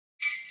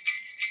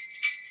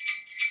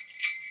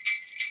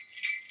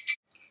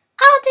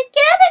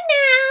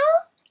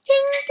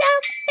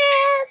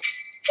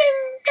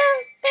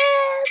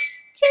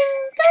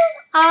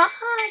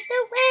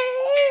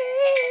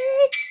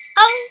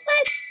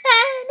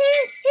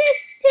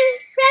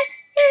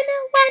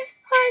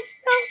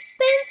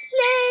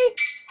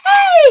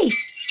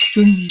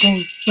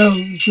jingle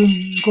bells,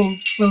 jingle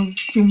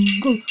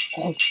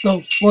all the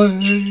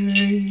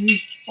way.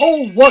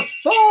 Oh, what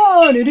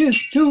fun it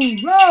is to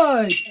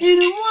ride in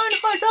a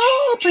one-horse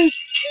open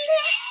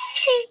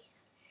sleigh!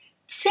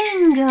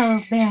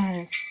 Jingle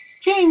bells,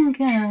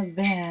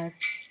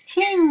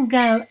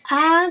 jingle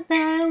all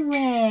the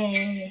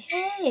way.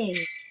 Hey!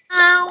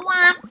 Oh,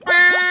 what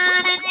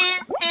fun it is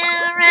to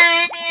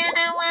ride in a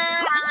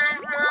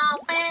one-horse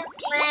open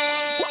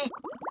sleigh!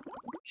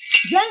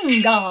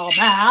 Jingle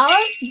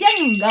bells,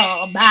 jingle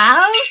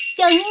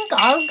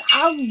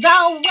all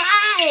the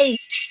way.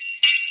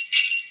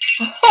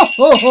 Ho,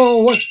 ho, ho,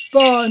 what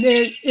fun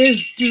it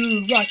is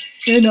to ride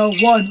in a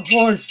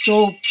one-horse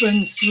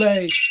open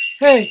sleigh.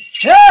 Hey,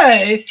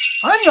 hey,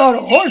 I'm not a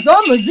horse,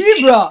 I'm a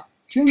zebra.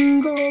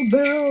 Jingle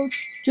bells,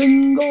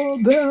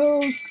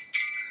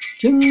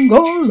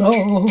 jingle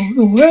all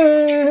the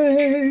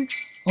way.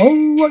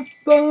 Oh, what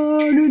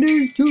fun it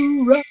is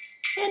to ride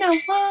in a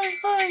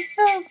one-horse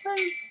open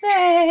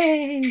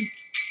sleigh.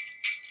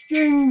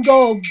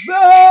 Jingle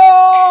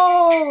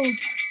bells!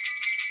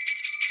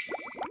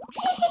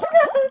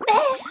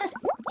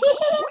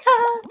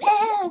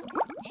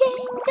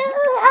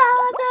 Jingle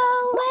all the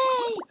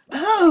way.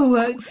 Oh,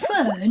 what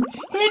fun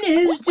it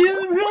is to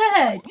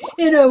ride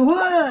in a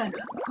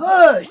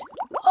one-horse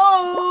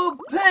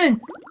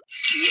open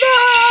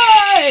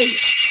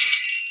sleigh!